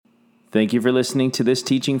Thank you for listening to this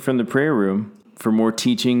teaching from the prayer room. For more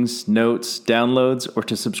teachings, notes, downloads, or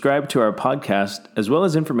to subscribe to our podcast, as well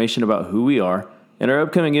as information about who we are and our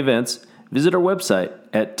upcoming events, visit our website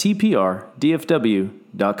at tprdfw.com.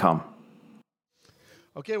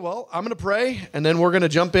 Okay, well, I'm going to pray, and then we're going to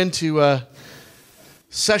jump into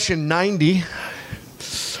session 90.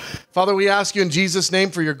 Father, we ask you in Jesus'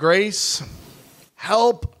 name for your grace.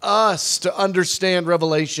 Help us to understand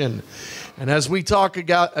Revelation. And as we talk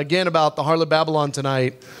again about the harlot Babylon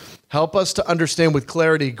tonight, help us to understand with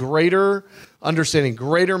clarity, greater understanding,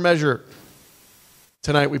 greater measure.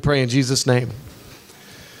 Tonight we pray in Jesus' name.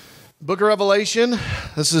 Book of Revelation,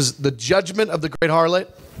 this is the judgment of the great harlot.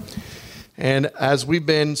 And as we've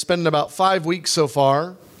been spending about 5 weeks so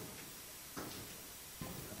far,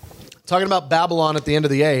 talking about Babylon at the end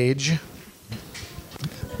of the age,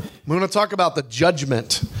 we're going to talk about the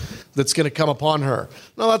judgment that's going to come upon her.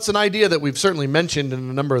 Now, that's an idea that we've certainly mentioned in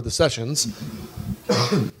a number of the sessions.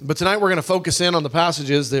 But tonight we're going to focus in on the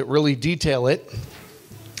passages that really detail it.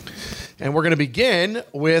 And we're going to begin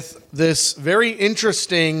with this very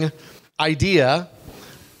interesting idea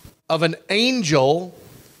of an angel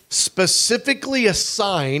specifically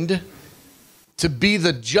assigned to be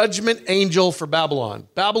the judgment angel for Babylon.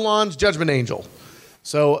 Babylon's judgment angel.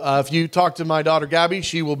 So if you talk to my daughter Gabby,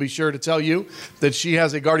 she will be sure to tell you that she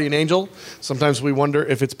has a guardian angel. Sometimes we wonder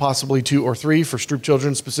if it's possibly 2 or 3 for Stroop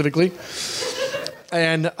children specifically.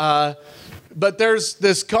 And but there's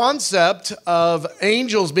this concept of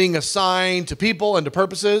angels being assigned to people and to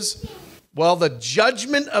purposes. Well, the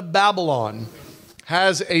judgment of Babylon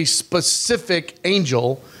has a specific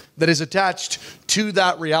angel that is attached to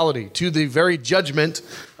that reality, to the very judgment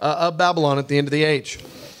of Babylon at the end of the age.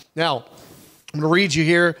 Now, I'm going to read you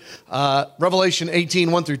here, Revelation 18,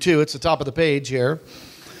 1 through 2. It's the top of the page here.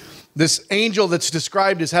 This angel that's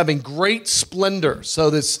described as having great splendor. So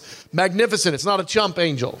this magnificent, it's not a chump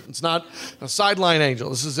angel. It's not a sideline angel.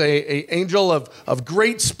 This is a angel of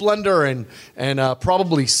great splendor and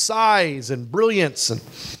probably size and brilliance and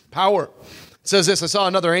power. It says this, I saw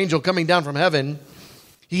another angel coming down from heaven.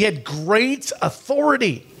 He had great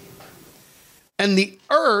authority, and the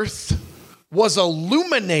earth was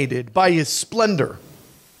illuminated by his splendor.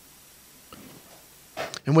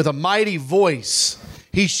 And with a mighty voice,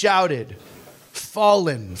 he shouted,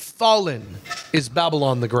 "Fallen, fallen is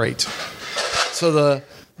Babylon the Great." So the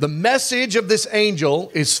message of this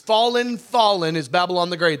angel is fallen, fallen is Babylon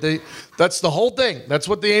the Great. That's the whole thing. That's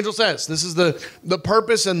what the angel says. This is the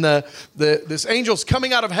purpose, and this angel's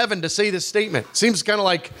coming out of heaven to say this statement. Seems kind of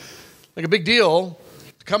like a big deal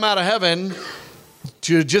to come out of heaven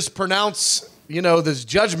to just pronounce, this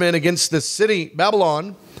judgment against this city,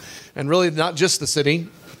 Babylon, and really not just the city,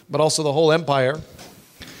 but also the whole empire.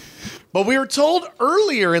 But we were told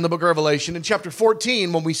earlier in the book of Revelation, in chapter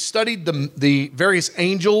 14, when we studied the various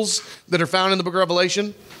angels that are found in the book of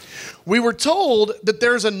Revelation, we were told that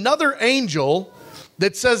there's another angel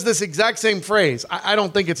that says this exact same phrase. I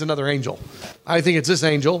don't think it's another angel. I think it's this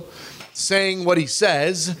angel saying what he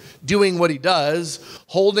says, doing what he does,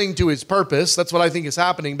 holding to his purpose. That's what I think is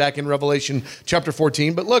happening back in Revelation chapter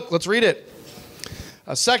 14. But look, let's read it.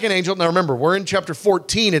 A second angel. Now remember, we're in chapter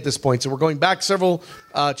 14 at this point, so we're going back several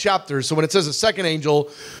chapters. So when it says a second angel,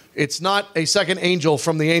 it's not a second angel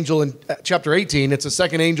from the angel in chapter 18. It's a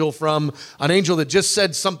second angel from an angel that just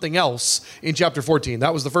said something else in chapter 14.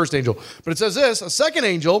 That was the first angel. But it says this, a second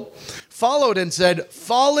angel followed and said,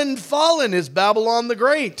 "Fallen, fallen is Babylon the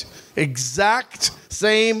Great." Exact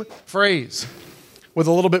same phrase with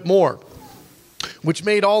a little bit more, which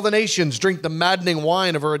made all the nations drink the maddening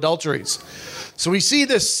wine of her adulteries. So we see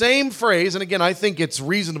this same phrase, and again, I think it's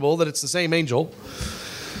reasonable that it's the same angel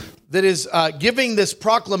that is giving this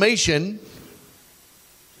proclamation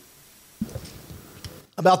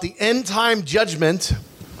about the end-time judgment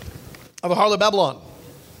of the harlot Babylon.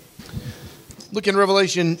 Look in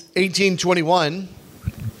Revelation 18:21.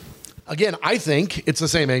 Again, I think it's the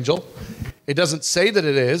same angel. It doesn't say that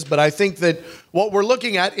it is, but I think that what we're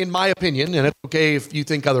looking at, in my opinion, and it's okay if you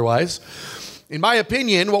think otherwise, in my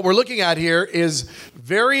opinion, what we're looking at here is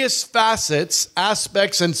various facets,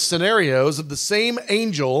 aspects, and scenarios of the same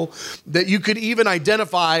angel that you could even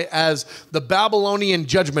identify as the Babylonian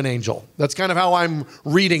judgment angel. That's kind of how I'm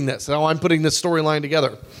reading this, how I'm putting this storyline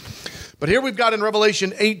together. But here we've got in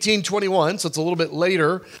Revelation 18:21, so it's a little bit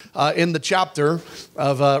later in the chapter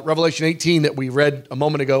of Revelation 18 that we read a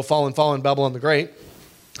moment ago, Fallen, Fallen, Babylon the Great.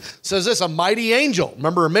 Says this, a mighty angel.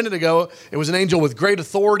 Remember a minute ago, it was an angel with great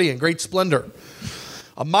authority and great splendor.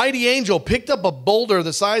 A mighty angel picked up a boulder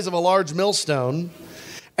the size of a large millstone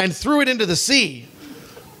and threw it into the sea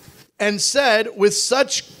and said, with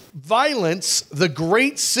such violence, the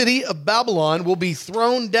great city of Babylon will be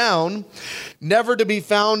thrown down, never to be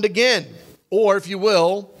found again. Or, if you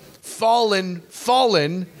will, fallen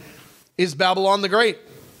is Babylon the Great.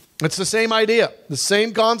 It's the same idea, the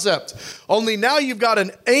same concept. Only now you've got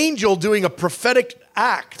an angel doing a prophetic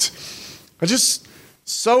act. It's just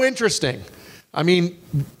so interesting. I mean,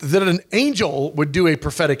 that an angel would do a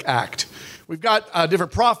prophetic act. We've got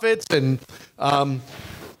different prophets and,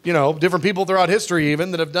 different people throughout history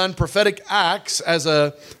even that have done prophetic acts as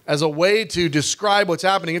a way to describe what's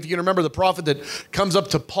happening. If you can remember the prophet that comes up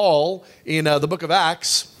to Paul in the book of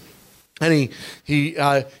Acts, and he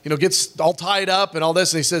gets all tied up and all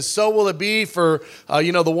this, and he says, "So will it be for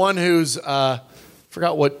the one who's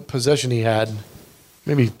forgot what possession he had."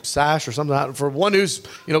 Maybe sash or something, for one who's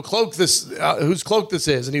cloaked this, whose cloak this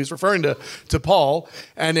is, and he was referring to Paul,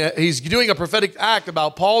 and he's doing a prophetic act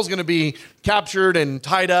about Paul's going to be captured and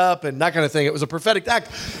tied up and that kind of thing. It was a prophetic act.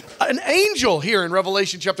 An angel here in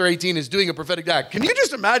Revelation chapter 18 is doing a prophetic act. Can you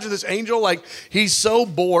just imagine this angel? Like, he's so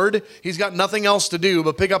bored, he's got nothing else to do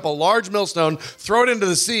but pick up a large millstone, throw it into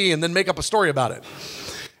the sea, and then make up a story about it.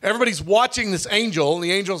 Everybody's watching this angel, and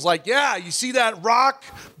the angel's like, "Yeah, you see that rock?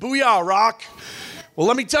 Booyah, rock. Well,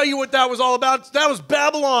 let me tell you what that was all about. That was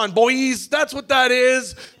Babylon, boys. That's what that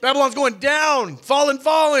is. Babylon's going down,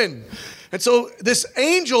 fallen. And so this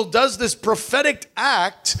angel does this prophetic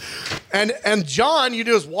act, and John,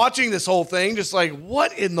 is watching this whole thing, just like,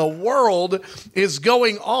 what in the world is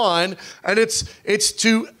going on? And it's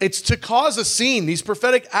to cause a scene. These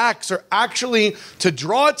prophetic acts are actually to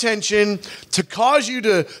draw attention, to cause you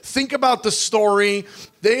to think about the story.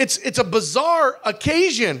 It's a bizarre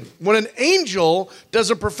occasion when an angel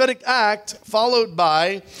does a prophetic act followed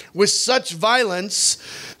by, with such violence,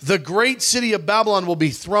 the great city of Babylon will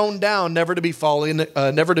be thrown down, never to be found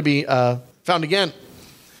again.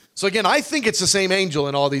 So again, I think it's the same angel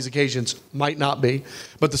in all these occasions. Might not be,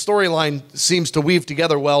 but the storyline seems to weave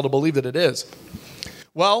together well to believe that it is.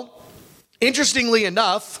 Well, interestingly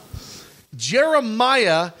enough,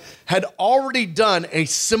 Jeremiah had already done a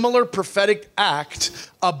similar prophetic act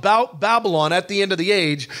about Babylon at the end of the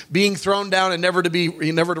age being thrown down and never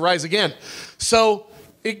to rise again. So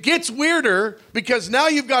it gets weirder because now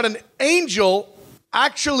you've got an angel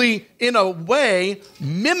actually, in a way,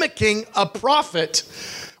 mimicking a prophet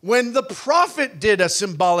when the prophet did a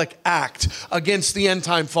symbolic act against the end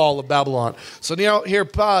time fall of Babylon. So now here,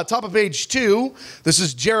 top of page 2, this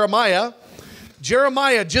is Jeremiah.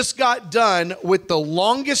 Jeremiah just got done with the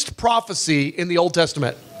longest prophecy in the Old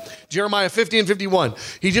Testament. Jeremiah 50 and 51.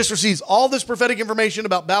 He just receives all this prophetic information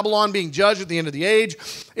about Babylon being judged at the end of the age.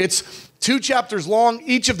 It's 2 chapters long.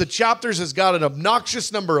 Each of the chapters has got an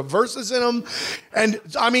obnoxious number of verses in them. And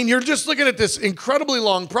I mean, you're just looking at this incredibly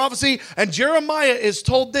long prophecy. And Jeremiah is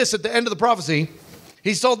told this at the end of the prophecy.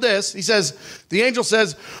 He's told this. He says, the angel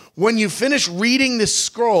says, "When you finish reading this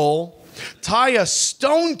scroll, tie a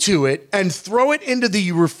stone to it and throw it into the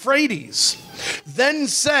Euphrates. Then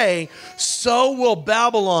say, so will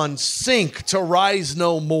Babylon sink to rise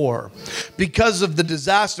no more, because of the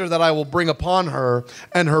disaster that I will bring upon her,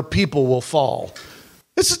 and her people will fall."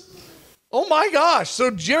 Oh my gosh.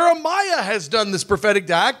 So Jeremiah has done this prophetic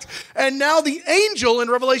act, and now the angel in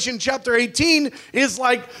Revelation chapter 18 is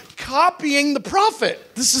like copying the prophet.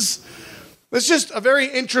 It's just a very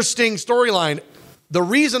interesting storyline. The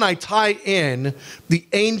reason I tie in the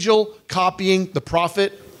angel copying the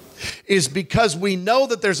prophet is because we know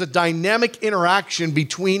that there's a dynamic interaction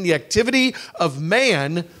between the activity of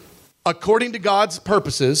man, according to God's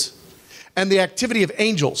purposes, and the activity of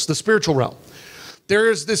angels, the spiritual realm. There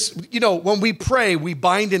is this, when we pray, we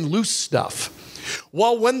bind and loose stuff.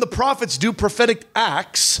 Well, when the prophets do prophetic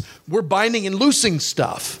acts, we're binding and loosing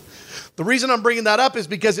stuff. The reason I'm bringing that up is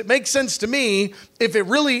because it makes sense to me if it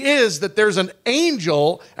really is that there's an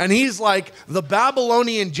angel and he's like the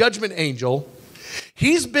Babylonian judgment angel.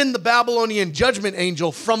 He's been the Babylonian judgment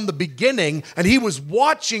angel from the beginning, and he was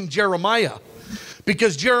watching Jeremiah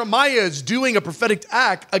because Jeremiah is doing a prophetic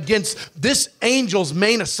act against this angel's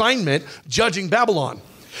main assignment, judging Babylon.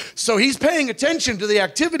 So he's paying attention to the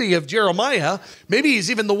activity of Jeremiah. Maybe he's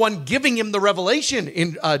even the one giving him the revelation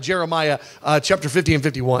in Jeremiah chapter 50 and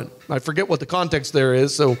 51. I forget what the context there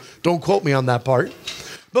is, so don't quote me on that part.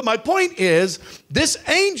 But my point is, this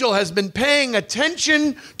angel has been paying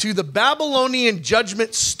attention to the Babylonian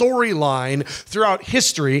judgment storyline throughout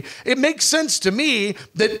history. It makes sense to me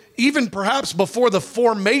that even perhaps before the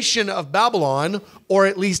formation of Babylon, or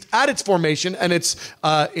at least at its formation and its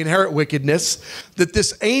inherent wickedness, that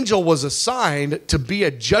this angel was assigned to be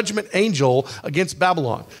a judgment angel against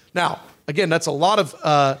Babylon. Now, Again, that's a lot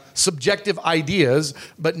of subjective ideas,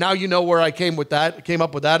 but now you know where I came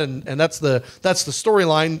up with that, and that's the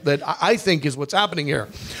storyline that I think is what's happening here.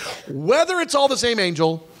 Whether it's all the same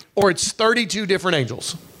angel or it's 32 different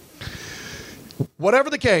angels, whatever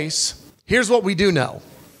the case, here's what we do know.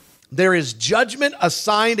 There is judgment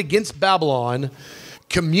assigned against Babylon,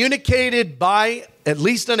 communicated by at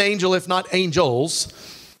least an angel, if not angels,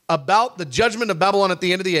 about the judgment of Babylon at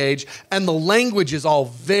the end of the age, and the language is all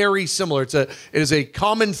very similar. It is a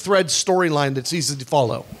common thread storyline that's easy to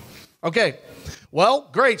follow. Okay, well,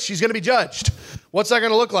 great, she's going to be judged. What's that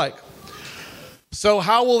going to look like? So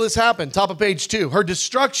how will this happen? Top of page 2. Her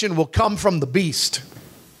destruction will come from the beast.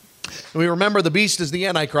 And we remember the beast is the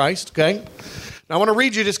Antichrist, okay? Now I want to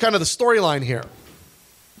read you just kind of the storyline here.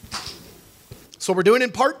 So we're doing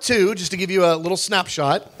in part 2, just to give you a little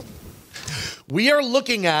snapshot. We are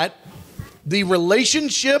looking at the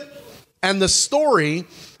relationship and the story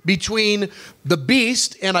between the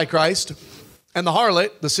beast, Antichrist, and the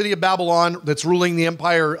harlot, the city of Babylon that's ruling the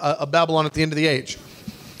empire of Babylon at the end of the age.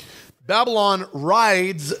 Babylon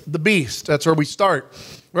rides the beast. That's where we start.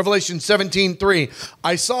 Revelation 17:3.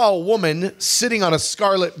 I saw a woman sitting on a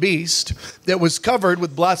scarlet beast that was covered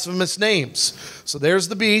with blasphemous names. So there's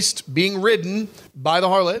the beast being ridden by the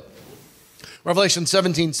harlot. Revelation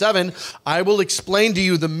 17:7, I will explain to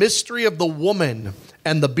you the mystery of the woman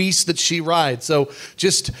and the beast that she rides. So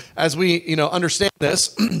just as we, understand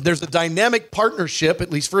this, there's a dynamic partnership,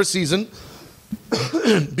 at least for a season,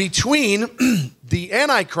 between the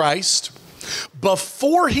Antichrist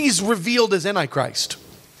before he's revealed as Antichrist.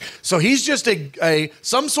 So he's just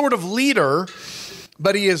some sort of leader,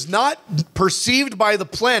 but he is not perceived by the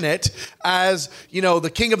planet as,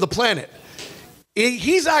 the king of the planet.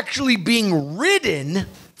 He's actually being ridden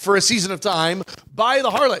for a season of time by the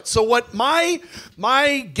harlot. So what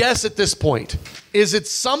my guess at this point is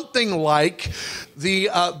it's something like the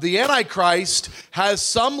Antichrist has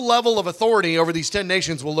some level of authority over these 10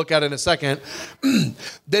 nations we'll look at in a second,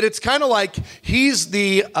 that it's kind of like he's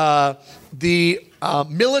the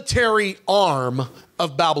military arm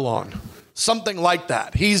of Babylon. Something like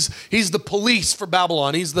that. He's the police for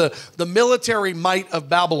Babylon. He's the military might of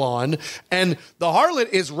Babylon. And the harlot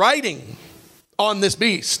is riding on this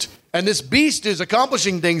beast. And this beast is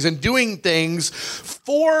accomplishing things and doing things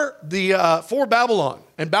for Babylon.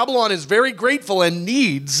 And Babylon is very grateful and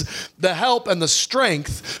needs the help and the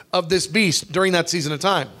strength of this beast during that season of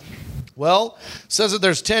time. Well, it says that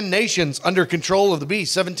there's 10 nations under control of the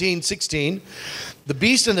beast. 17:16. The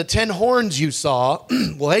beast and the 10 horns you saw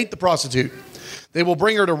will hate the prostitute. They will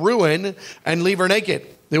bring her to ruin and leave her naked.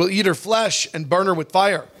 They will eat her flesh and burn her with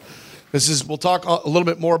fire. We'll talk a little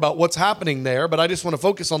bit more about what's happening there, but I just want to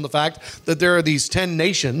focus on the fact that there are these 10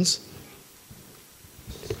 nations,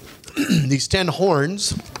 these 10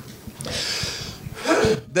 horns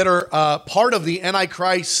that are part of the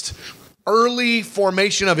Antichrist early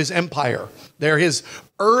formation of his empire. They're his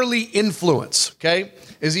early influence, okay,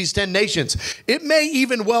 is these 10 nations. It may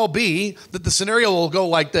even well be that the scenario will go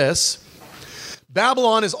like this.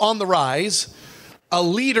 Babylon is on the rise. A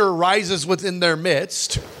leader rises within their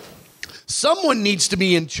midst. Someone needs to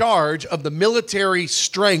be in charge of the military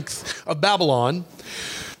strength of Babylon.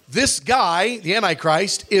 This guy, the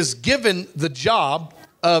Antichrist, is given the job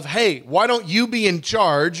of, hey, why don't you be in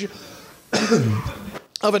charge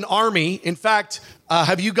of an army? In fact,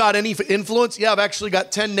 have you got any influence? Yeah, I've actually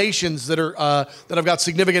got 10 nations that I've got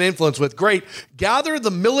significant influence with. Great. Gather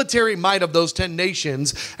the military might of those 10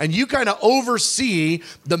 nations, and you kind of oversee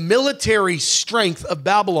the military strength of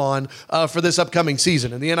Babylon for this upcoming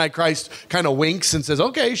season. And the Antichrist kind of winks and says,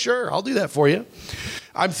 okay, sure, I'll do that for you.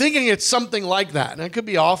 I'm thinking it's something like that. And I could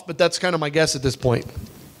be off, but that's kind of my guess at this point.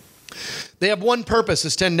 They have one purpose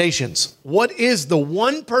as 10 nations. What is the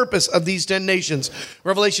one purpose of these 10 nations?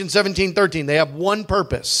 Revelation 17:13. They have one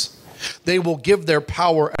purpose. They will give their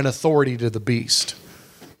power and authority to the beast.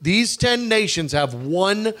 These 10 nations have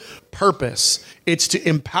one purpose. It's to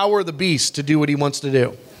empower the beast to do what he wants to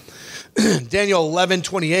do. Daniel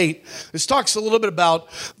 11:28. This talks a little bit about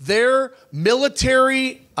their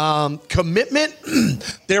military commitment,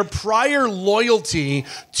 their prior loyalty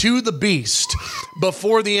to the beast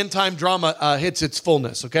before the end time drama hits its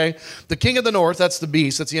fullness, okay? The king of the north, that's the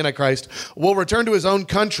beast, that's the Antichrist, will return to his own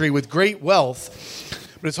country with great wealth,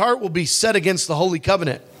 but his heart will be set against the holy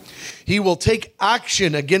covenant. He will take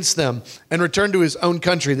action against them and return to his own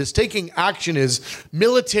country. This taking action is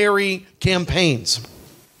military campaigns.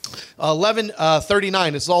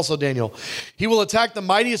 11:39, it's also Daniel. He will attack the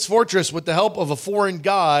mightiest fortress with the help of a foreign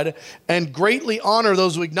god and greatly honor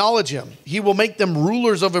those who acknowledge him. He will make them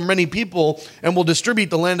rulers over many people and will distribute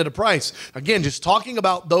the land at a price. Again, just talking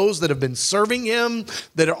about those that have been serving him,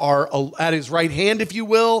 that are at his right hand, if you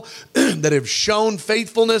will, that have shown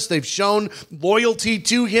faithfulness, they've shown loyalty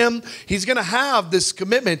to him. He's going to have this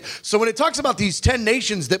commitment. So when it talks about these 10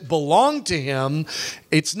 nations that belong to him,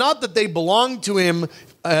 it's not that they belong to him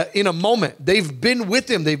in a moment. They've been with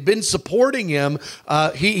him. They've been supporting him.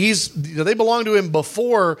 They belong to him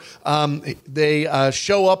before they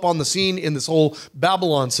show up on the scene in this whole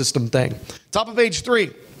Babylon system thing. Top of page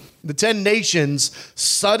 3. The 10 nations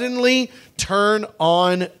suddenly turn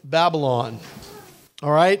on Babylon.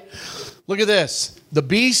 All right? Look at this. The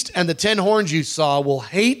beast and the 10 horns you saw will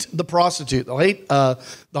hate the prostitute. They'll hate the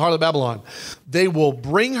harlot Babylon. They will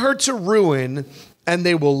bring her to ruin and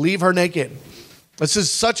they will leave her naked. This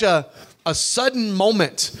is such a sudden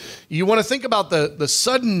moment. You want to think about the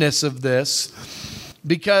suddenness of this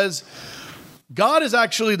because God is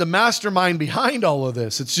actually the mastermind behind all of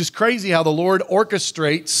this. It's just crazy how the Lord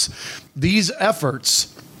orchestrates these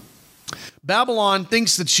efforts. Babylon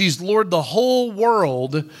thinks that she's lured the whole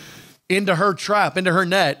world into her trap, into her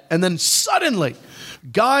net, and then suddenly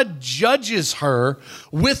God judges her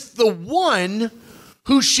with the one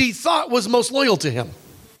who she thought was most loyal to him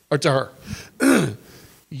or to her.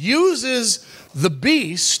 Uses the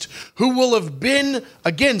beast, who will have been,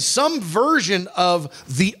 again, some version of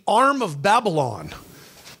the arm of Babylon.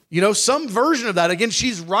 You know, some version of that. Again,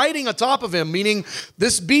 she's riding atop of him, meaning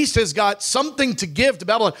this beast has got something to give to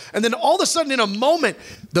Babylon. And then all of a sudden, in a moment,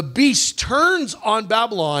 the beast turns on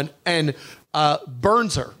Babylon and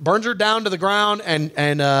burns her down to the ground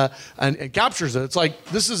and captures her. It's like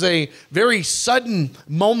this is a very sudden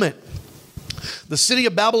moment. The city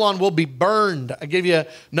of Babylon will be burned. I gave you a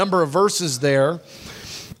number of verses there.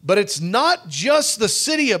 But it's not just the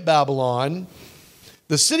city of Babylon.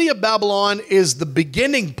 The city of Babylon is the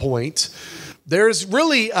beginning point. There's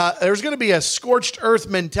really, there's going to be a scorched earth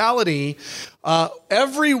mentality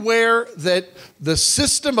everywhere that the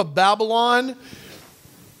system of Babylon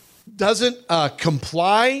doesn't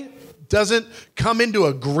comply, doesn't come into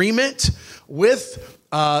agreement with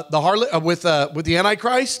the harlot, with the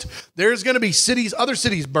Antichrist. There's going to be other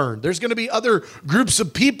cities burned. There's going to be other groups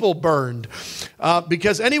of people burned,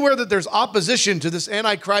 because anywhere that there's opposition to this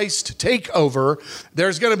Antichrist takeover,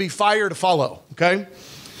 there's going to be fire to follow. Okay,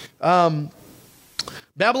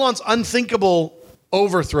 Babylon's unthinkable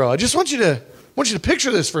overthrow. I just want you to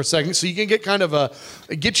picture this for a second, so you can get kind of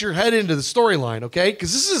get your head into the storyline. Okay,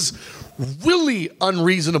 because this is really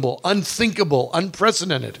unreasonable, unthinkable,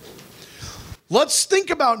 unprecedented. Let's think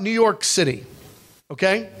about New York City,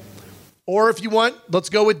 okay? Or if you want, let's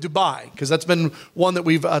go with Dubai, because that's been one that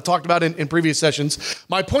we've talked about in previous sessions.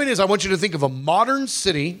 My point is I want you to think of a modern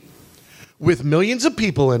city with millions of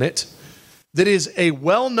people in it that is a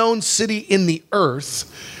well-known city in the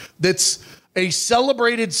earth, that's a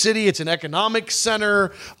celebrated city. It's an economic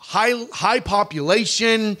center, high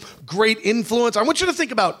population, great influence. I want you to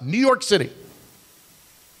think about New York City.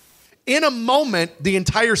 In a moment, the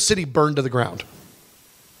entire city burned to the ground.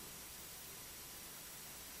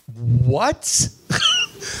 What?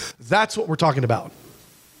 That's what we're talking about.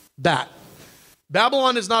 That.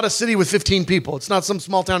 Babylon is not a city with 15 people. It's not some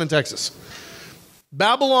small town in Texas.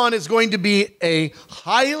 Babylon is going to be a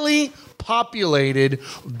highly populated,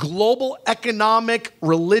 global economic,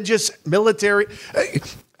 religious, military,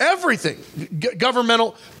 everything,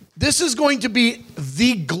 governmental. This is going to be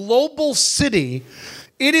the global city.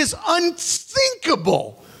 It is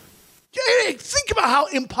unthinkable. Think about how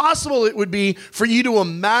impossible it would be for you to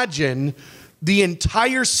imagine the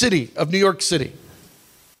entire city of New York City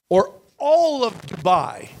or all of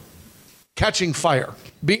Dubai catching fire,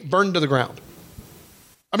 burned to the ground.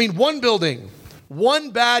 I mean, one building,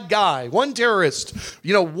 one bad guy, one terrorist,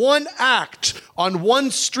 one act on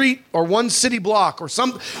one street or one city block or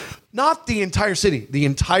something. Not the entire city. The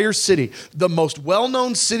entire city, the most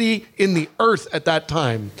well-known city in the earth at that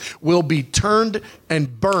time, will be turned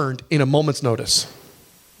and burned in a moment's notice.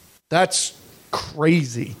 That's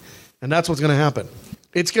crazy. And that's what's going to happen.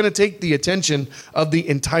 It's going to take the attention of the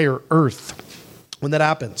entire earth when that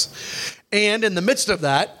happens. And in the midst of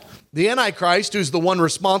that, the Antichrist, who's the one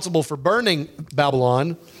responsible for burning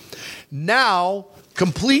Babylon, now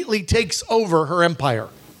completely takes over her empire.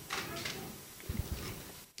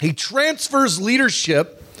 He transfers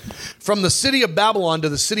leadership from the city of Babylon to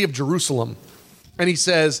the city of Jerusalem. And he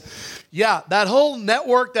says, Yeah, that whole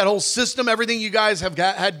network, that whole system, everything you guys have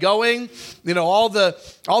had going, all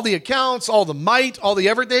the accounts, all the might, all the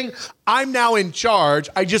everything, I'm now in charge.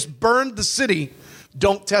 I just burned the city.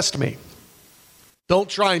 Don't test me. Don't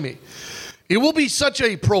try me. It will be such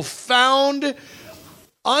a profound,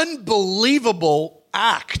 unbelievable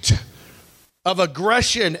act of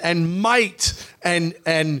aggression and might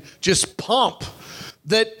and just pomp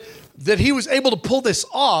that he was able to pull this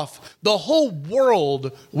off. The whole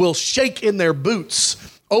world will shake in their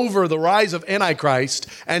boots over the rise of Antichrist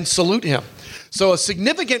and salute him. So a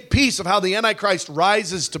significant piece of how the Antichrist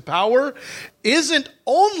rises to power isn't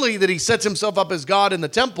only that he sets himself up as God in the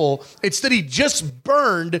temple, it's that he just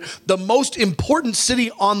burned the most important city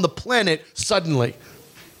on the planet suddenly.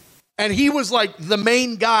 And he was like the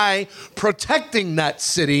main guy protecting that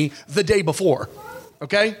city the day before.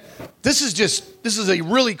 Okay? This is a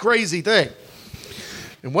really crazy thing.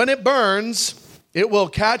 And when it burns, it will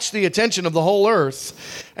catch the attention of the whole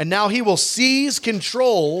earth. And now he will seize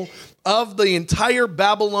control of the entire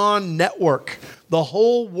Babylon network, the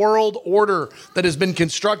whole world order that has been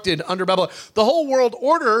constructed under Babylon, the whole world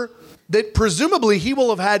order that presumably he will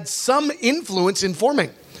have had some influence in forming.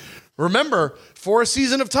 Remember, for a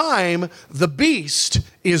season of time, the beast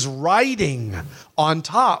is riding on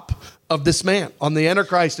top of this man, on the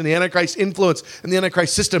Antichrist and the Antichrist influence and the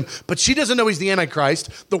Antichrist system. But she doesn't know he's the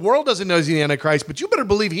Antichrist. The world doesn't know he's the Antichrist, but you better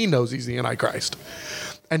believe he knows he's the Antichrist.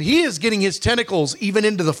 And he is getting his tentacles even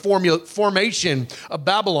into the formation of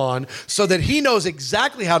Babylon so that he knows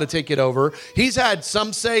exactly how to take it over. He's had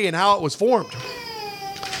some say in how it was formed.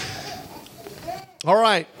 All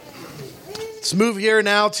right. Let's move here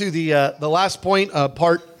now to the last point,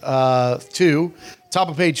 part 2, top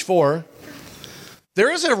of page 4. There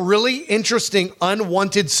is a really interesting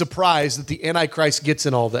unwanted surprise that the Antichrist gets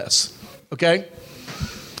in all this, okay?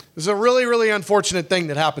 This is a really, really unfortunate thing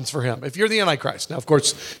that happens for him. If you're the Antichrist. Now, of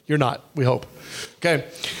course, you're not, we hope. Okay.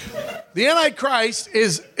 The Antichrist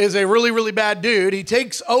is a really, really bad dude. He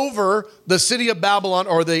takes over the city of Babylon,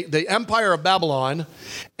 or the empire of Babylon,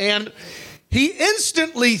 and he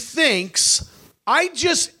instantly thinks, I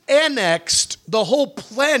just annexed the whole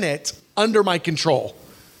planet under my control.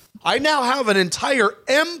 I now have an entire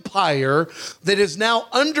empire that is now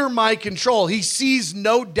under my control. He sees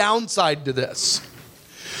no downside to this.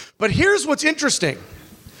 But here's what's interesting.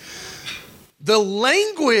 The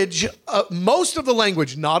language, most of the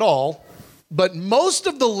language, not all, but most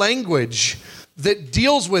of the language that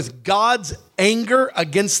deals with God's anger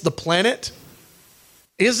against the planet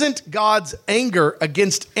isn't God's anger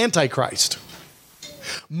against Antichrist.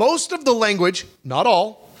 Most of the language, not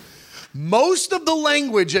all, most of the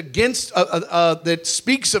language against that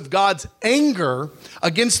speaks of God's anger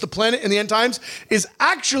against the planet in the end times is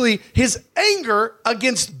actually his anger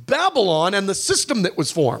against Babylon and the system that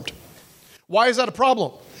was formed. Why is that a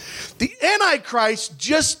problem? The Antichrist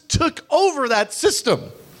just took over that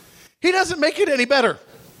system. He doesn't make it any better.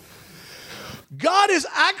 God is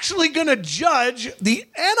actually going to judge the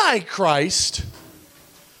Antichrist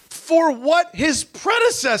for what his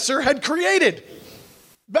predecessor had created.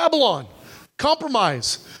 Babylon,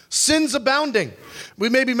 compromise, sins abounding. We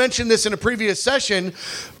maybe mentioned this in a previous session.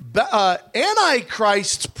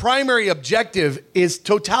 Antichrist's primary objective is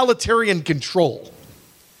totalitarian control.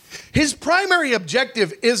 His primary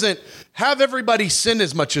objective isn't have everybody sin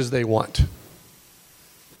as much as they want.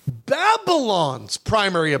 Babylon's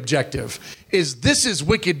primary objective is this is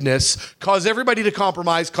wickedness, cause everybody to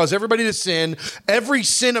compromise, cause everybody to sin, every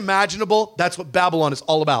sin imaginable. That's what Babylon is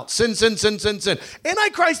all about. Sin, sin, sin, sin, sin.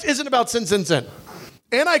 Antichrist isn't about sin, sin, sin.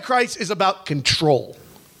 Antichrist is about control.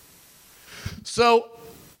 So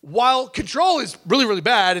while control is really, really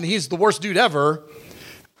bad and he's the worst dude ever,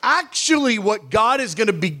 actually what God is going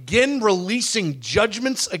to begin releasing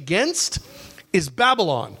judgments against is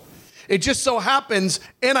Babylon. It just so happens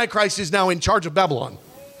Antichrist is now in charge of Babylon.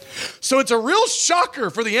 So it's a real shocker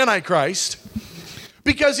for the Antichrist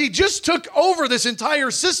because he just took over this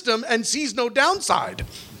entire system and sees no downside.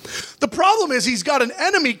 The problem is he's got an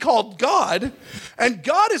enemy called God, and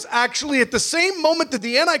God is actually at the same moment that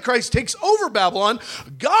the Antichrist takes over Babylon,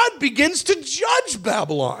 God begins to judge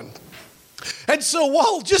Babylon. And so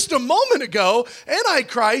while just a moment ago,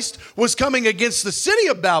 Antichrist was coming against the city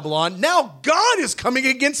of Babylon, now God is coming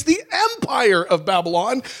against the empire of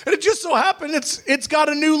Babylon. And it just so happened it's got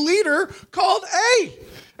a new leader called A.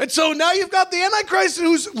 And so now you've got the Antichrist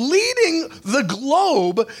who's leading the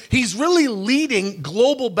globe. He's really leading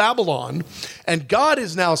global Babylon. And God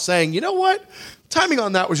is now saying, you know what? Timing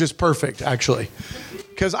on that was just perfect, actually,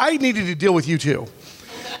 because I needed to deal with you too.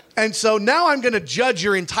 And so now I'm going to judge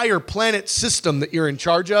your entire planet system that you're in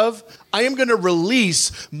charge of. I am going to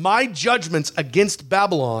release my judgments against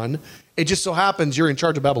Babylon. It just so happens you're in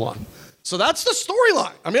charge of Babylon. So that's the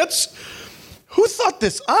storyline. I mean, who thought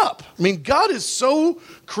this up? I mean, God is so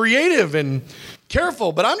creative and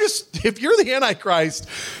careful, but if you're the Antichrist,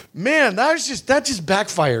 man, that just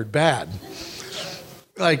backfired bad.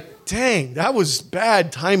 Like, dang, that was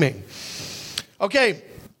bad timing. Okay,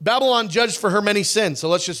 Babylon judged for her many sins. So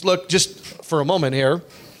let's just look just for a moment here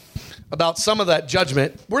about some of that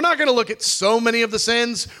judgment. We're not going to look at so many of the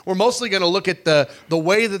sins. We're mostly going to look at the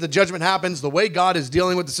way that the judgment happens, the way God is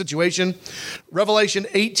dealing with the situation. Revelation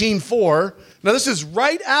 18:4. Now, this is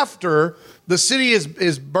right after the city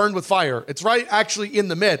is burned with fire. It's right actually in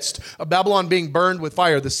the midst of Babylon being burned with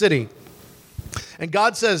fire, the city. And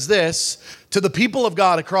God says this to the people of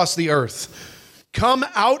God across the earth: come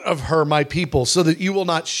out of her, my people, so that you will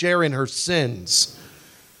not share in her sins.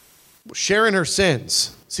 Share in her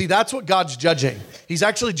sins. See, that's what God's judging. He's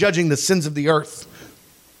actually judging the sins of the earth.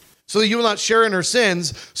 So that you will not share in her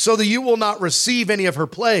sins, so that you will not receive any of her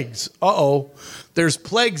plagues. There's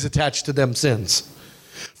plagues attached to them sins.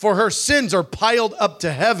 For her sins are piled up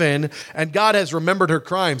to heaven, and God has remembered her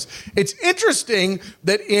crimes. It's interesting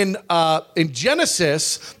that in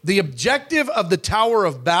Genesis, the objective of the Tower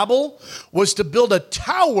of Babel was to build a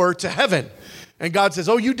tower to heaven. And God says,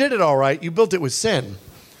 you did it all right. You built it with sin.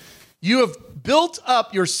 You have built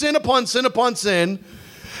up your sin upon sin upon sin.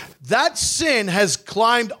 That sin has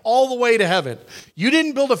climbed all the way to heaven. You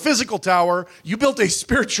didn't build a physical tower. You built a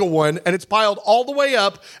spiritual one, and it's piled all the way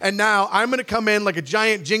up. And now I'm going to come in like a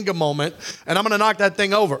giant Jenga moment, and I'm going to knock that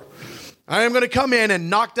thing over. I am going to come in and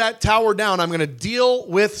knock that tower down. I'm going to deal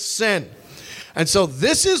with sin. And so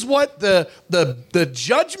this is what the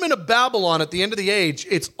judgment of Babylon at the end of the age,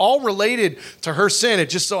 it's all related to her sin.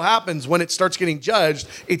 It just so happens when it starts getting judged,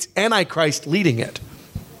 it's Antichrist leading it.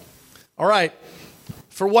 All right.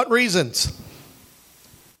 For what reasons?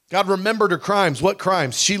 God remembered her crimes. What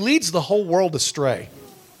crimes? She leads the whole world astray.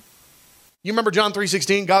 You remember John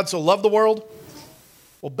 3:16, God so loved the world?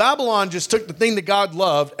 Well, Babylon just took the thing that God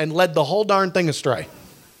loved and led the whole darn thing astray.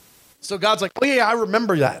 So God's like, I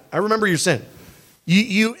remember that. I remember your sin.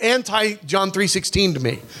 You anti-John 3:16 to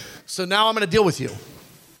me. So now I'm going to deal with you.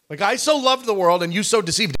 Like, I so loved the world and you so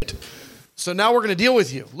deceived it. So now we're going to deal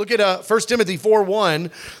with you. Look at 1 Timothy 4:1.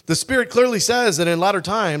 The Spirit clearly says that in latter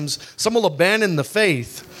times, some will abandon the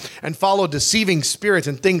faith and follow deceiving spirits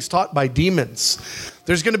and things taught by demons.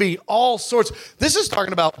 There's going to be all sorts. This is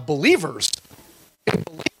talking about believers. If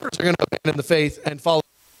believers are going to abandon the faith and follow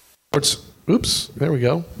sorts. Oops, there we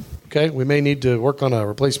go. Okay, we may need to work on a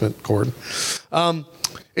replacement cord.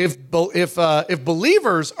 If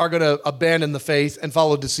believers are going to abandon the faith and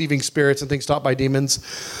follow deceiving spirits and things taught by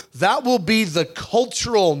demons, that will be the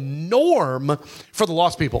cultural norm for the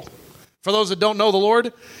lost people. For those that don't know the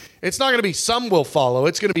Lord, it's not going to be some will follow.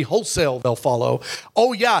 It's going to be wholesale they'll follow.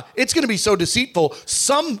 Oh yeah, it's going to be so deceitful.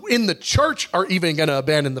 Some in the church are even going to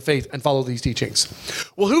abandon the faith and follow these teachings.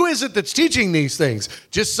 Well, who is it that's teaching these things?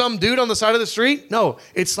 Just some dude on the side of the street? No,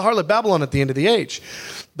 it's the harlot Babylon at the end of the age.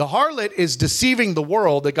 The harlot is deceiving the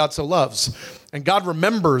world that God so loves. And God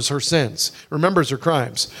remembers her sins, remembers her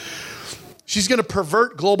crimes. She's going to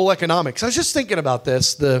pervert global economics. I was just thinking about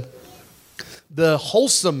this, the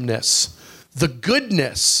wholesomeness, the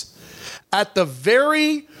goodness at the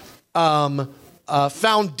very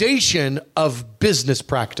foundation of business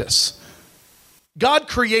practice. God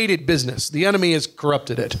created business. The enemy has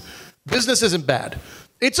corrupted it. Business isn't bad.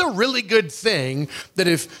 It's a really good thing that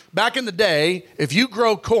if back in the day, if you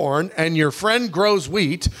grow corn and your friend grows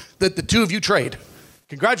wheat, that the two of you trade.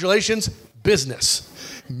 Congratulations, business.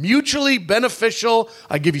 Mutually beneficial.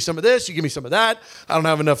 I give you some of this, you give me some of that. I don't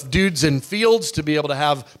have enough dudes in fields to be able to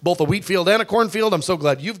have both a wheat field and a corn field. I'm so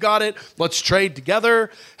glad you've got it. Let's trade together.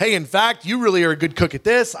 Hey, in fact, you really are a good cook at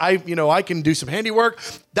this. I can do some handiwork.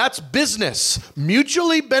 That's business.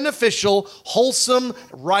 Mutually beneficial, wholesome,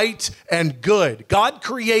 right, and good. God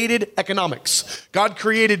created economics. God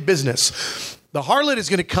created business. The harlot is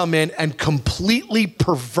going to come in and completely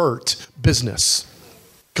pervert business.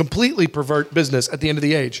 Completely pervert business at the end of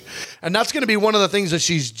the age. And that's going to be one of the things that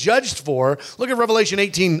she's judged for. Look at Revelation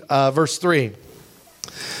 18, verse 3.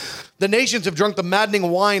 The nations have drunk the maddening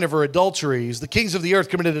wine of her adulteries. The kings of the earth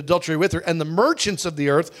committed adultery with her. And the merchants of the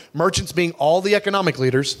earth, merchants being all the economic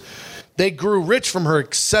leaders, they grew rich from her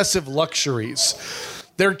excessive luxuries.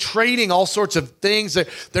 They're trading all sorts of things.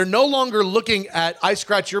 They're no longer looking at, I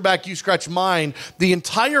scratch your back, you scratch mine. The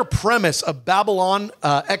entire premise of Babylon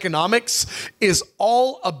economics is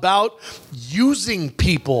all about using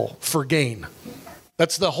people for gain.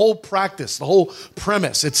 That's the whole practice, the whole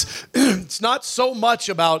premise. It's not so much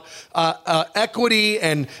about equity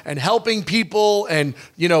and helping people and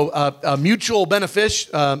mutual benefits.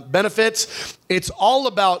 It's all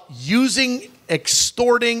about using,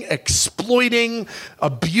 extorting, exploiting,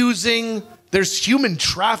 abusing. There's human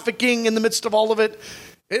trafficking in the midst of all of it.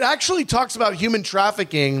 It actually talks about human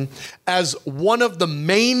trafficking as one of the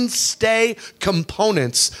mainstay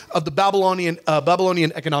components of the Babylonian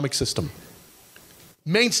economic system.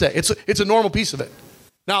 Mainstay. It's a normal piece of it.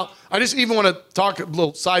 Now, I just even want to talk a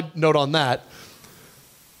little side note on that.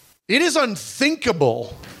 It is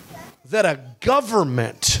unthinkable that a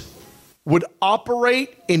government would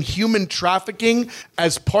operate in human trafficking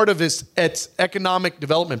as part of its economic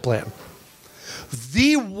development plan.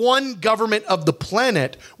 The one government of the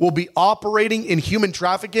planet will be operating in human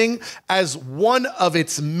trafficking as one of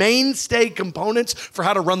its mainstay components for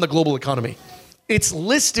how to run the global economy. It's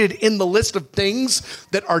listed in the list of things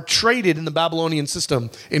that are traded in the Babylonian system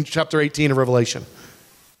in chapter 18 of Revelation.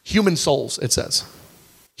 Human souls, it says.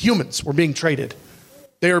 Humans were being traded.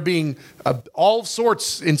 They are being all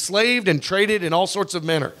sorts enslaved and traded in all sorts of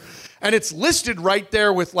manner. And it's listed right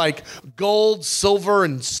there with like gold, silver,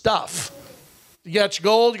 and stuff. You got your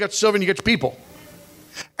gold, you got your silver, and you got your people.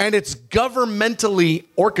 And it's governmentally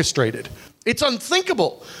orchestrated. It's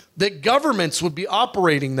unthinkable that governments would be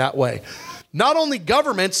operating that way. Not only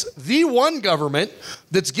governments, the one government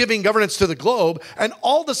that's giving governance to the globe, and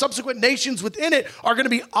all the subsequent nations within it are going to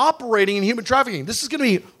be operating in human trafficking. This is going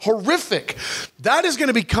to be horrific. That is going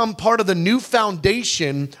to become part of the new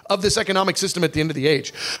foundation of this economic system at the end of the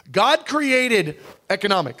age. God created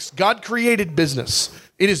economics. God created business.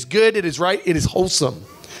 It is good, it is right, it is wholesome,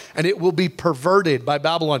 and it will be perverted by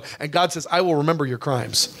Babylon. And God says, I will remember your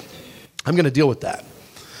crimes. I'm going to deal with that.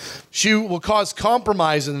 She will cause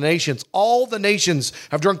compromise in the nations. All the nations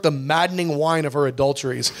have drunk the maddening wine of her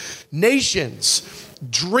adulteries. Nations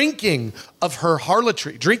drinking of her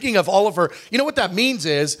harlotry, drinking of all of her. You know what that means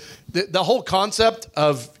is the whole concept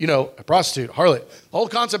of, a prostitute, harlot. The whole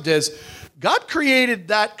concept is God created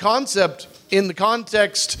that concept in the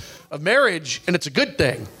context of marriage, and it's a good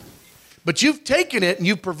thing. But you've taken it and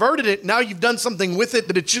you've perverted it. Now you've done something with it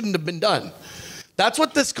that it shouldn't have been done. That's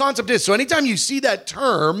what this concept is. So anytime you see that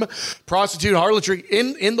term, prostitute, harlotry,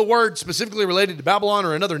 in the word specifically related to Babylon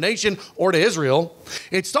or another nation or to Israel,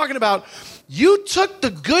 it's talking about you took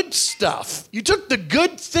the good stuff, you took the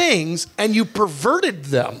good things and you perverted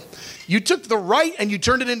them. You took the right and you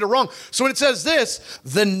turned it into wrong. So when it says this,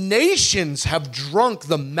 the nations have drunk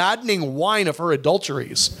the maddening wine of her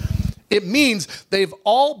adulteries. It means they've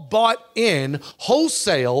all bought in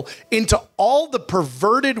wholesale into all the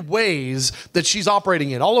perverted ways that she's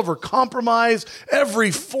operating in. All of her compromise,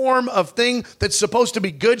 every form of thing that's supposed to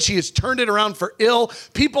be good, she has turned it around for ill.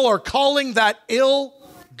 People are calling that ill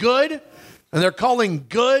good, and they're calling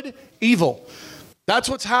good evil. That's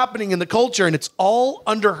what's happening in the culture, and it's all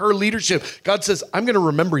under her leadership. God says, I'm going to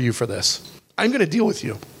remember you for this. I'm going to deal with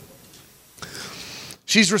you.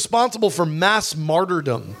 She's responsible for mass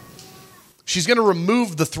martyrdom. She's going to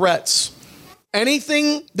remove the threats.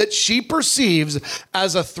 Anything that she perceives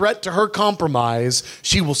as a threat to her compromise,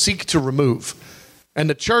 she will seek to remove. And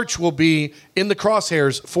the church will be in the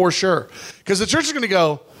crosshairs for sure. Because the church is going to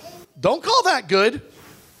go, don't call that good.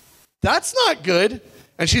 That's not good.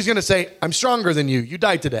 And she's going to say, I'm stronger than you. You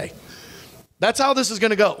died today. That's how this is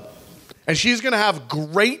going to go. And she's going to have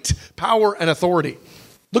great power and authority.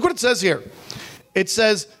 Look what it says here. It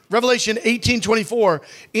says, Revelation 18:24,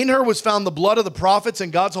 in her was found the blood of the prophets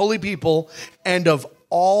and God's holy people and of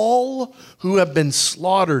all who have been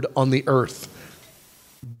slaughtered on the earth.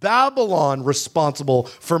 Babylon responsible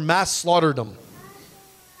for mass slaughterdom.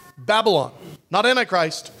 Babylon, not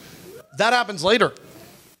Antichrist. That happens later.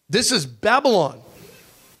 This is Babylon.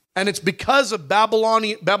 And it's because of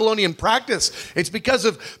Babylonian practice. It's because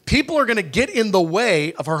of people are going to get in the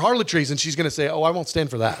way of her harlotries, and she's going to say, oh, I won't stand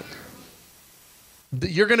for that.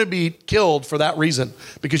 You're going to be killed for that reason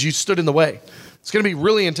because you stood in the way. It's going to be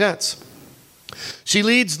really intense. She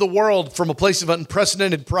leads the world from a place of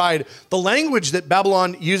unprecedented pride. The language that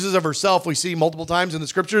Babylon uses of herself, we see multiple times in the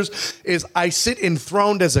scriptures, is I sit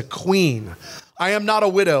enthroned as a queen. I am not a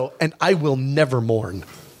widow, and I will never mourn.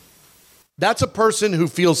 That's a person who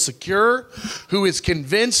feels secure, who is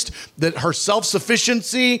convinced that her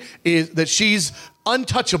self-sufficiency is that she's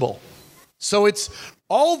untouchable. So it's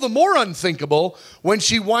all the more unthinkable when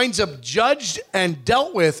she winds up judged and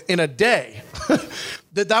dealt with in a day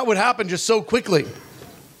that would happen just so quickly.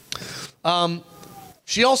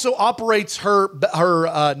 She also operates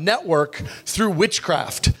her network through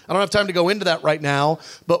witchcraft. I don't have time to go into that right now,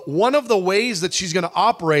 but one of the ways that she's going to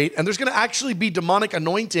operate, and there's going to actually be demonic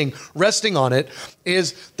anointing resting on it,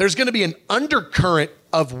 is there's going to be an undercurrent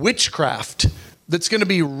of witchcraft that's going to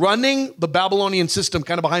be running the Babylonian system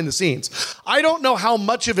kind of behind the scenes. I don't know how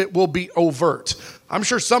much of it will be overt. I'm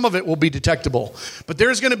sure some of it will be detectable, but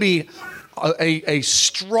there's going to be a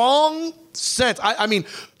strong sense. I mean,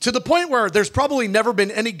 to the point where there's probably never been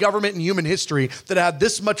any government in human history that had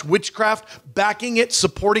this much witchcraft backing it,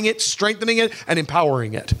 supporting it, strengthening it, and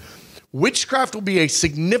empowering it. Witchcraft will be a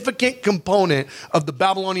significant component of the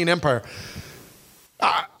Babylonian Empire.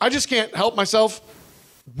 I just can't help myself.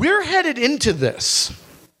 We're headed into this.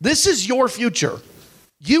 This is your future.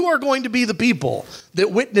 You are going to be the people that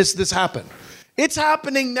witness this happen. It's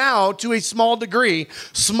happening now to a small degree,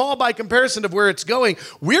 small by comparison of where it's going.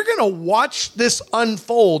 We're going to watch this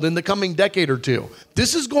unfold in the coming decade or two.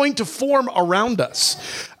 This is going to form around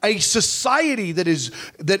us. A society that is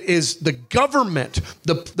the government,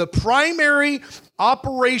 the primary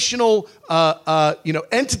operational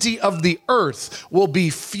entity of the earth will be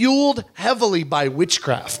fueled heavily by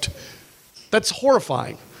witchcraft. That's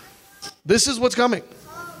horrifying. This is what's coming.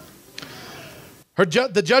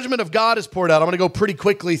 The judgment of God is poured out. I'm going to go pretty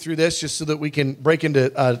quickly through this just so that we can break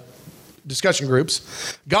into discussion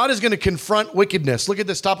groups. God is going to confront wickedness. Look at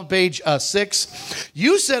this, top of page 6.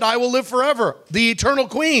 You said, I will live forever, the eternal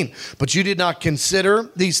queen, but you did not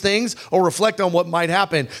consider these things or reflect on what might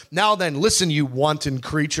happen. Now then, listen, you wanton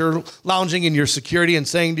creature, lounging in your security and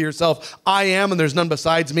saying to yourself, I am, and there's none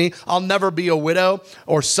besides me. I'll never be a widow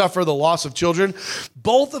or suffer the loss of children.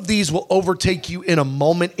 Both of these will overtake you in a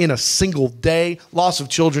moment, in a single day, loss of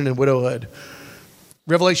children and widowhood.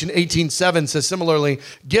 Revelation 18:7 says similarly,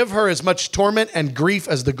 give her as much torment and grief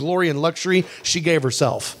as the glory and luxury she gave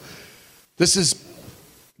herself. This is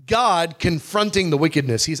God confronting the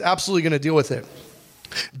wickedness. He's absolutely going to deal with it.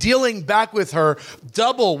 Dealing back with her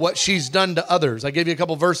double what she's done to others. I gave you a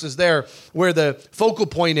couple verses there where the focal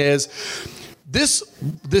point is this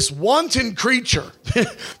wanton creature,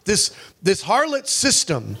 this harlot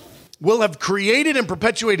system will have created and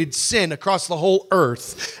perpetuated sin across the whole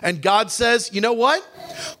earth. And God says, you know what?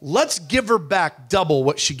 Let's give her back double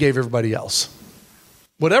what she gave everybody else.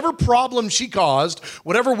 Whatever problem she caused,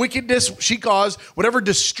 whatever wickedness she caused, whatever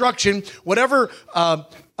destruction, whatever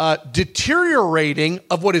deteriorating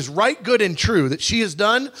of what is right, good, and true that she has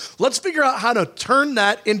done, let's figure out how to turn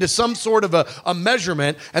that into some sort of a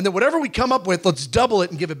measurement. And then whatever we come up with, let's double it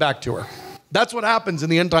and give it back to her. That's what happens in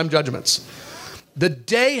the end time judgments. The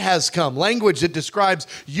day has come. Language that describes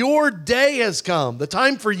your day has come. The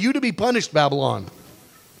time for you to be punished, Babylon.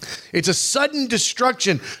 It's a sudden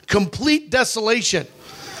destruction, complete desolation.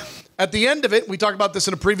 At the end of it, we talked about this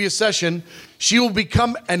in a previous session, she will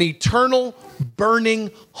become an eternal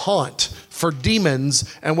burning haunt for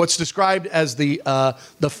demons and what's described as the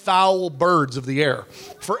foul birds of the air.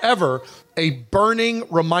 Forever, a burning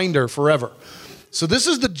reminder forever. So this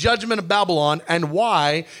is the judgment of Babylon, and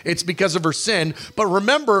why? It's because of her sin. But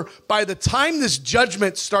remember, by the time this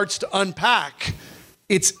judgment starts to unpack,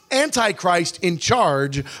 it's Antichrist in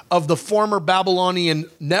charge of the former Babylonian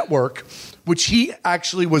network, which he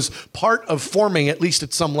actually was part of forming, at least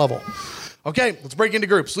at some level. Okay, let's break into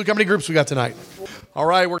groups. Luke, how many groups we got tonight? All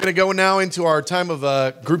right, we're going to go now into our time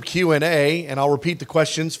of group Q&A, and I'll repeat the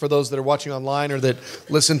questions for those that are watching online or that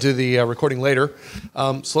listen to the recording later.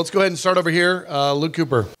 So let's go ahead and start over here. Luke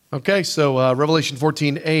Cooper. Okay, so Revelation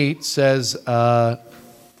 14:8 says,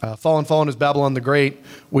 fallen is Babylon the Great,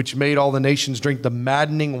 which made all the nations drink the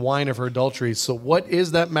maddening wine of her adultery. So what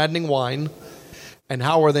is that maddening wine? And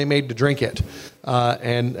how are they made to drink it?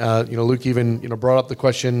 Luke even brought up the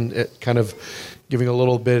question, kind of giving a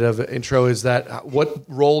little bit of intro. Is that what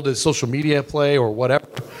role does social media play, or whatever?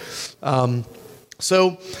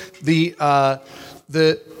 So the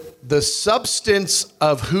substance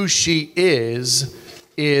of who she is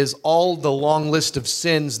all the long list of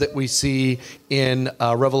sins that we see in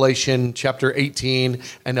Revelation chapter 18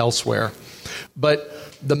 and elsewhere, but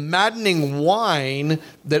the maddening wine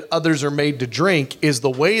that others are made to drink is the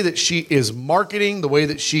way that she is marketing, the way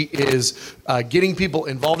that she is getting people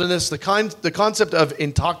involved in this. The concept of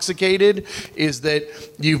intoxicated is that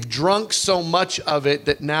you've drunk so much of it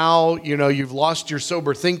that now, you've lost your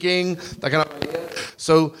sober thinking, that kind of idea.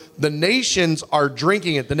 So the nations are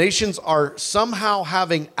drinking it. The nations are somehow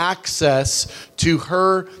having access to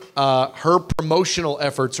her promotional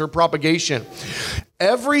efforts, her propagation.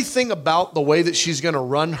 everything about the way that she's going to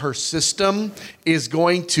run her system is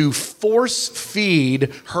going to force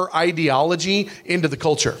feed her ideology into the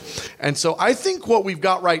culture. And so I think what we've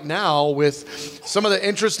got right now with some of the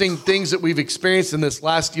interesting things that we've experienced in this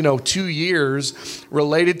last, 2 years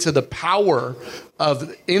related to the power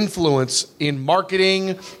of influence in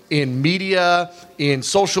marketing, in media, in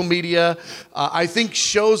social media, I think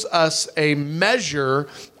shows us a measure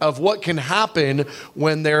of what can happen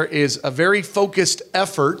when there is a very focused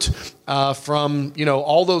effort from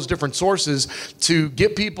all those different sources to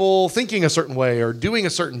get people thinking a certain way or doing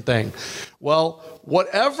a certain thing. Well,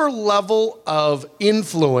 whatever level of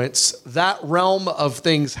influence that realm of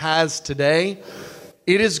things has today,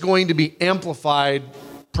 it is going to be amplified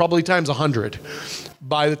probably times 100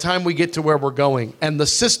 by the time we get to where we're going. And the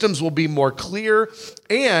systems will be more clear,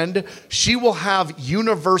 and she will have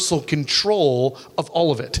universal control of all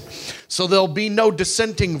of it. So there'll be no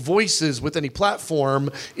dissenting voices with any platform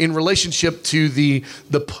in relationship to the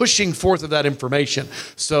pushing forth of that information.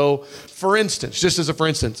 So for instance,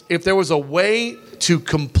 if there was a way to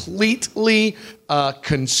completely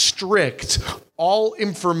constrict all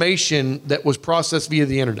information that was processed via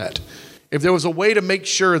the internet, if there was a way to make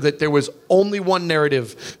sure that there was only one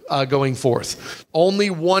narrative going forth, only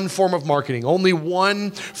one form of marketing, only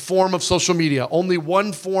one form of social media, only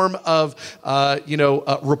one form of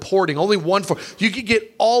reporting, only one form, you could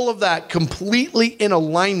get all of that completely in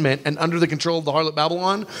alignment and under the control of the harlot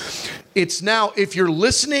Babylon. It's now, if you're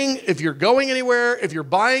listening, if you're going anywhere, if you're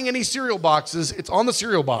buying any cereal boxes, it's on the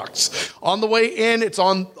cereal box. On the way in, it's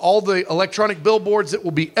on all the electronic billboards that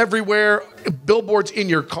will be everywhere, billboards in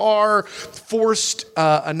your car, forced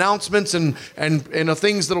announcements and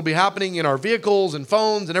things that will be happening in our vehicles and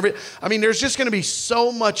phones and everything. I mean, there's just going to be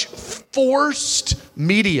so much forced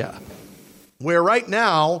media, where right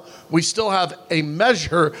now we still have a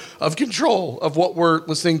measure of control of what we're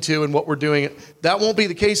listening to and what we're doing. That won't be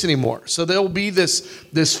the case anymore. So there'll be this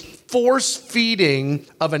force feeding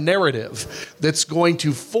of a narrative that's going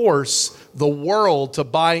to force the world to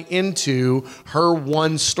buy into her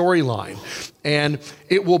one storyline. And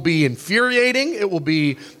it will be infuriating. It will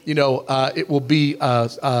be,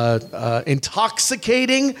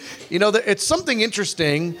 intoxicating. It's something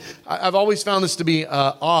interesting. I've always found this to be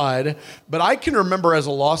odd, but I can remember as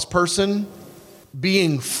a lost person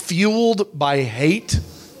being fueled by hate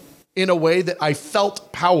in a way that I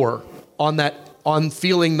felt power on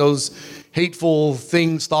feeling those hateful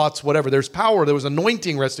things, thoughts, whatever. There's power. There was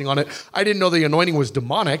anointing resting on it. I didn't know the anointing was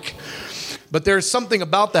demonic, but there's something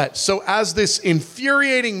about that. So as this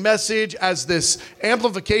infuriating message, as this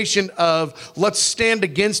amplification of let's stand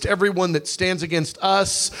against everyone that stands against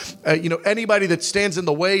us, anybody that stands in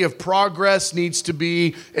the way of progress needs to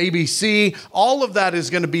be ABC. All of that is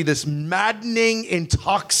going to be this maddening,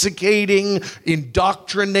 intoxicating,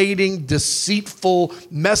 indoctrinating, deceitful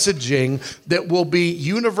messaging that will be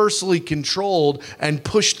universally controlled and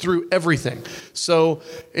pushed through everything. So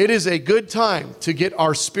it is a good time to get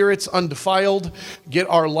our spirits undefiled, get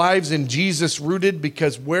our lives in Jesus rooted,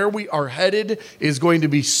 because where we are headed is going to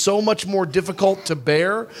be so much more difficult to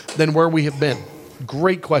bear than where we have been.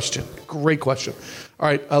 Great question. All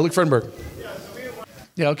right, Luke Frenberg.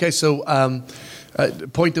 Yeah, okay, so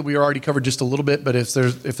point that we already covered just a little bit, but if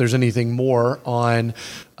there's anything more on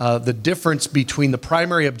the difference between the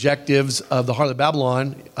primary objectives of the harlot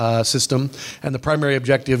Babylon system and the primary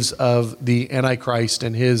objectives of the Antichrist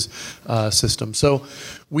and his system. So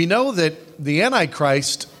we know that the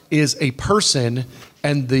Antichrist is a person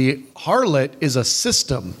and the harlot is a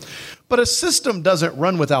system. But a system doesn't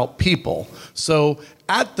run without people. So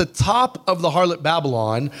at the top of the harlot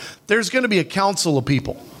Babylon, there's going to be a council of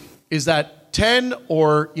people. Is that 10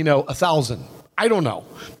 or, 1,000? I don't know.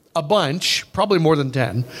 A bunch, probably more than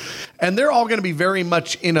 10. And they're all going to be very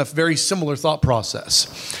much in a very similar thought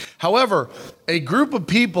process. However, a group of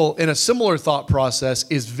people in a similar thought process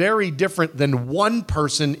is very different than one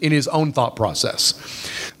person in his own thought process.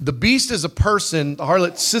 The beast is a person, the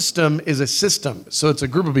harlot system is a system. So it's a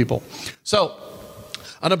group of people. So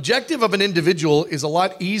an objective of an individual is a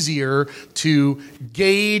lot easier to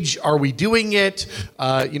gauge. Are we doing it?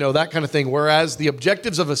 That kind of thing. Whereas the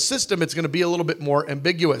objectives of a system, it's going to be a little bit more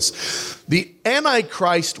ambiguous. The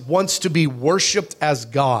Antichrist wants to be worshiped as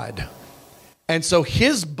God. And so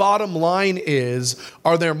his bottom line is,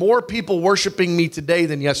 are there more people worshiping me today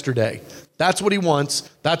than yesterday? That's what he wants.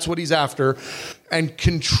 That's what he's after. And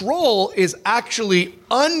control is actually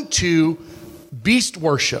unto beast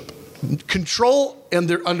worship. Control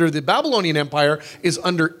under the Babylonian Empire is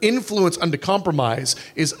under influence, under compromise,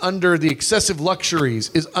 is under the excessive luxuries,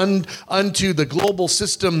 is unto the global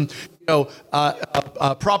system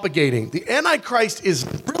propagating. The Antichrist is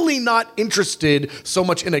really not interested so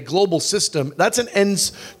much in a global system. That's an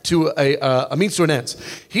ends to a means to an ends.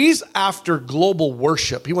 He's after global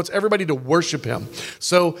worship. He wants everybody to worship him.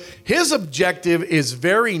 So his objective is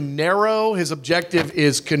very narrow. His objective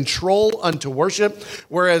is control unto worship.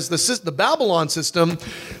 Whereas the Babylon system,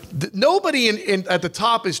 nobody at the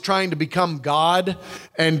top is trying to become God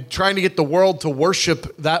and trying to get the world to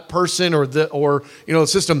worship that person or the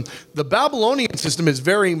system. The Babylonian system is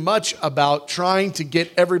very much about trying to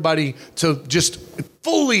get everybody to just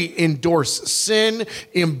fully endorse sin,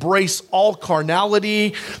 embrace all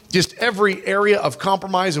carnality, just every area of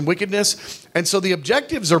compromise and wickedness. And so the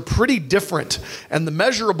objectives are pretty different, and the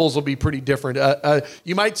measurables will be pretty different.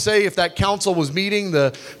 You might say if that council was meeting,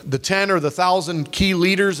 the 10 or the 1,000 key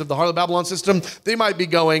leaders of the Harlot Babylon system, they might be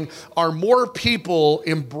going, are more people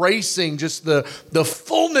embracing just the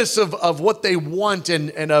fullness of what they want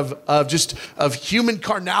and of human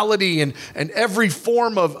carnality and every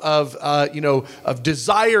form of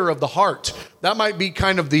desire of the heart. That might be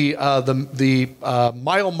kind of the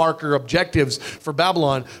mile marker objectives for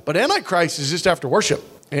Babylon. But Antichrist is just after worship.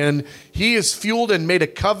 And he is fueled and made a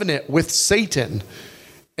covenant with Satan.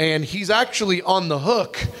 And he's actually on the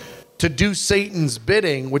hook to do Satan's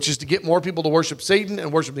bidding, which is to get more people to worship Satan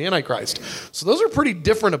and worship the Antichrist. So those are pretty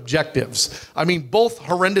different objectives. I mean, both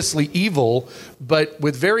horrendously evil, but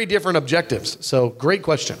with very different objectives. So great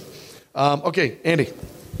question. Okay, Andy.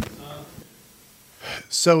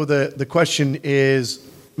 So the question is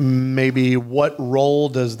maybe what role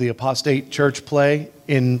does the apostate church play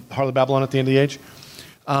in Harlot Babylon at the end of the age?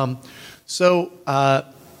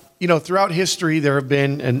 Throughout history there have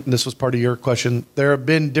been, and this was part of your question, there have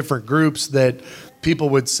been different groups that people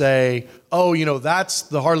would say, oh, that's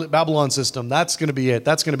the Harlot Babylon system. That's going to be it.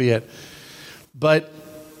 That's going to be it. But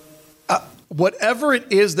whatever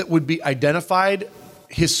it is that would be identified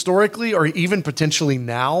historically or even potentially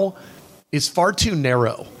now is far too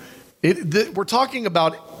narrow. We're talking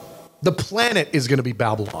about the planet is going to be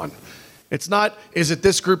Babylon. It's not, is it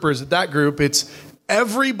this group or is it that group? It's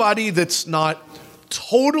everybody that's not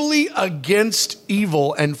totally against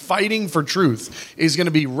evil and fighting for truth is going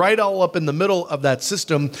to be right all up in the middle of that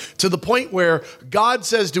system, to the point where God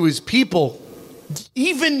says to his people,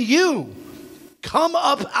 even you, come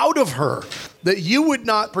up out of her, that you would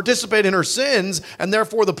not participate in her sins and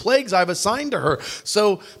therefore the plagues I've assigned to her.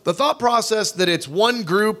 So the thought process that it's one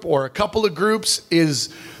group or a couple of groups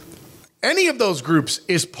is, any of those groups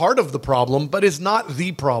is part of the problem, but is not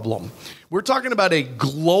the problem. We're talking about a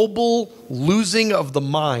global losing of the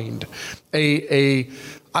mind, a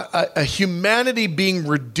humanity being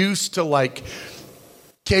reduced to like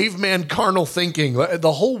caveman carnal thinking.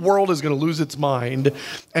 The whole world is going to lose its mind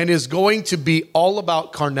and is going to be all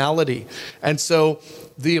about carnality. And so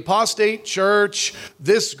the apostate church,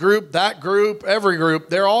 this group, that group, every group,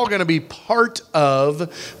 they're all going to be part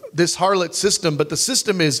of this harlot system, but the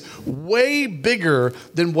system is way bigger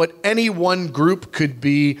than what any one group could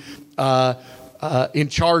be in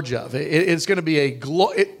charge of. It's going to be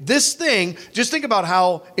this thing. Just think about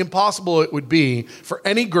how impossible it would be for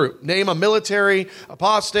any group. Name a military,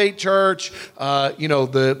 apostate church,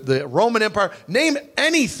 the Roman Empire. Name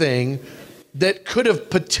anything that could have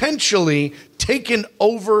potentially taken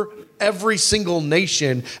over every single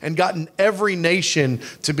nation and gotten every nation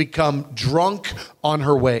to become drunk on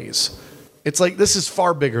her ways. It's like, this is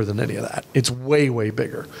far bigger than any of that. It's way, way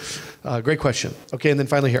bigger. Great question. Okay, and then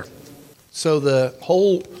finally here. So the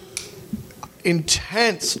whole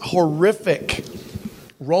intense, horrific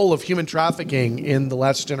role of human trafficking in the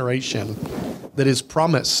last generation that is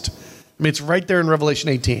promised. I mean, it's right there in Revelation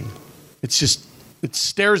 18. It's just, it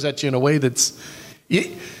stares at you in a way that's...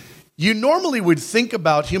 You normally would think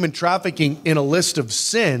about human trafficking in a list of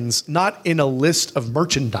sins, not in a list of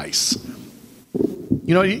merchandise.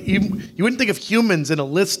 You wouldn't think of humans in a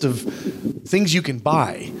list of things you can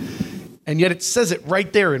buy. And yet it says it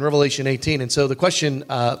right there in Revelation 18. And so the question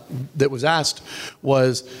that was asked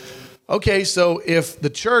was, okay, so if the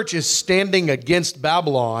church is standing against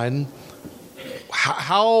Babylon,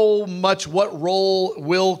 what role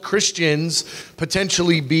will Christians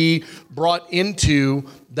potentially be brought into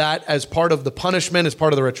that as part of the punishment, as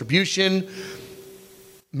part of the retribution?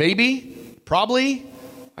 Maybe, probably,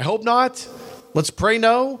 I hope not. Let's pray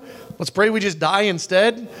no. Let's pray we just die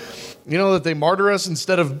instead. That they martyr us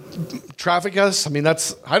instead of traffic us. I mean,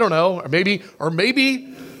 I don't know. Or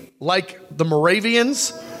maybe like the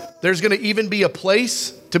Moravians, there's going to even be a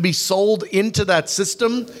place to be sold into that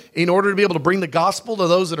system in order to be able to bring the gospel to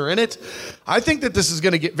those that are in it. I think that this is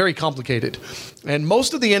going to get very complicated. And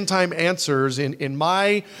most of the end time answers in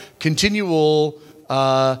my continual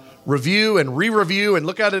review and re-review and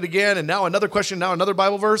look at it again, and now another question, now another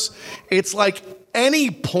Bible verse. It's like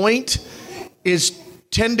any point is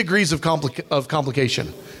 10 degrees of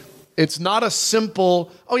complication. It's not a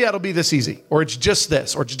simple, oh yeah, it'll be this easy, or it's just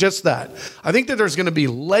this, or it's just that. I think that there's going to be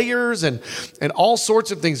layers and all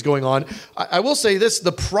sorts of things going on. I will say this,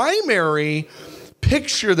 the primary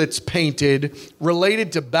picture that's painted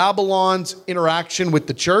related to Babylon's interaction with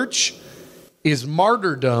the church is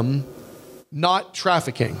martyrdom, not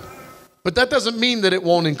trafficking. But that doesn't mean that it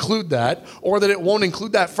won't include that, or that it won't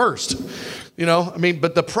include that first.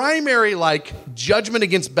 But the primary judgment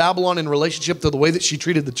against Babylon in relationship to the way that she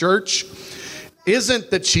treated the church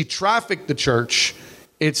isn't that she trafficked the church,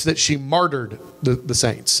 it's that she martyred the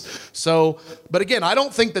saints. So, but again, I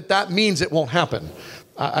don't think that means it won't happen.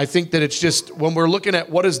 I think that it's just, when we're looking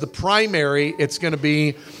at what is the primary, it's going to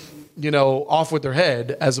be, off with their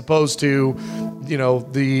head, as opposed to,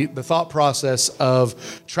 the thought process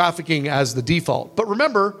of trafficking as the default. But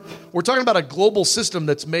remember, we're talking about a global system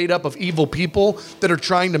that's made up of evil people that are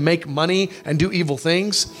trying to make money and do evil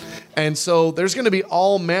things. And so there's going to be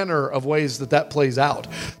all manner of ways that plays out.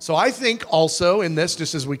 So I think also in this,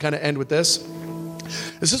 just as we kind of end with this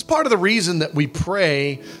is part of the reason that we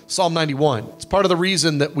pray Psalm 91. It's part of the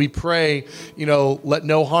reason that we pray, let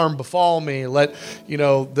no harm befall me. Let,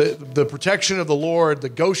 the protection of the Lord, the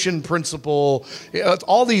Goshen principle,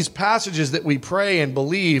 all these passages that we pray and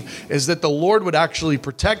believe is that the Lord would actually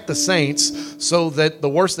protect the saints so that the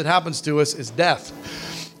worst that happens to us is death,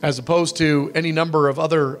 as opposed to any number of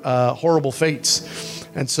other horrible fates.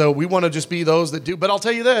 And so we want to just be those that do. But I'll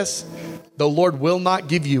tell you this, the Lord will not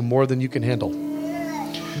give you more than you can handle.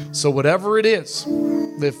 So whatever it is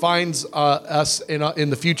that finds us in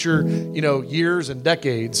the future, years and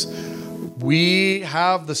decades, we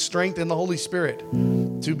have the strength in the Holy Spirit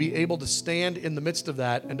to be able to stand in the midst of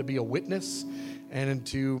that and to be a witness and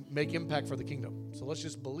to make impact for the kingdom. So let's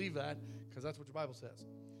just believe that, because that's what your Bible says.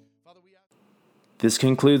 Father, This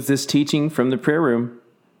concludes this teaching from the prayer room.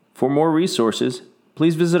 For more resources,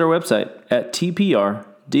 please visit our website at tprdfw.com.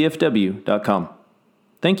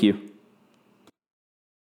 Thank you.